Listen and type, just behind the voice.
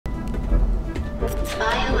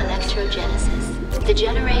The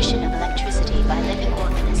generation of electricity by living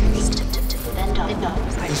organisms depend on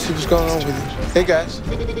dogs. Let's see what's going on with you. Hey, guys.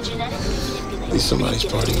 The genetically manipulated. At least somebody's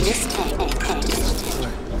partying. It's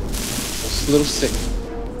a little sick.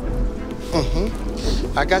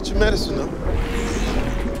 I got your medicine, though.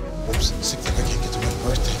 Oops, sick thing. I can't get to my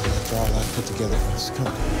birthday after all I put together for this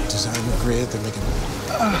company. Designer grid, they're making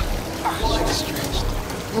stretched.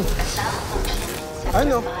 I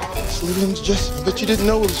know. Slew indigestion. I bet you didn't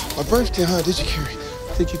know it was my birthday, huh? Did you, Carrie?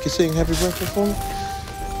 Think you could sing Happy Birthday for me?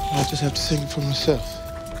 I'll just have to sing it for myself.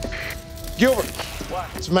 Gilbert. What?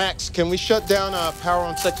 It's Max. Can we shut down power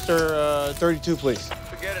on sector 32, please?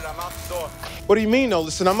 Forget it, I'm out the door. What do you mean, no?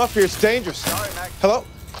 Listen, I'm up here. It's dangerous. Sorry, Max. Hello?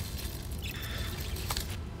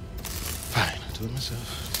 Fine, I'll do it myself.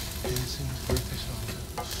 Can't sing his birthday song.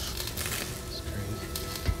 It's crazy.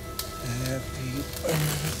 Happy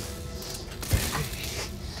birthday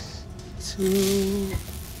to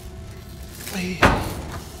me.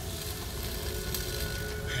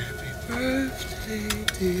 Happy birthday,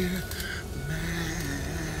 dear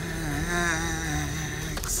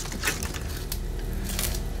Max.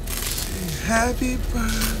 Say happy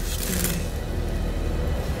birthday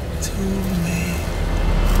to me.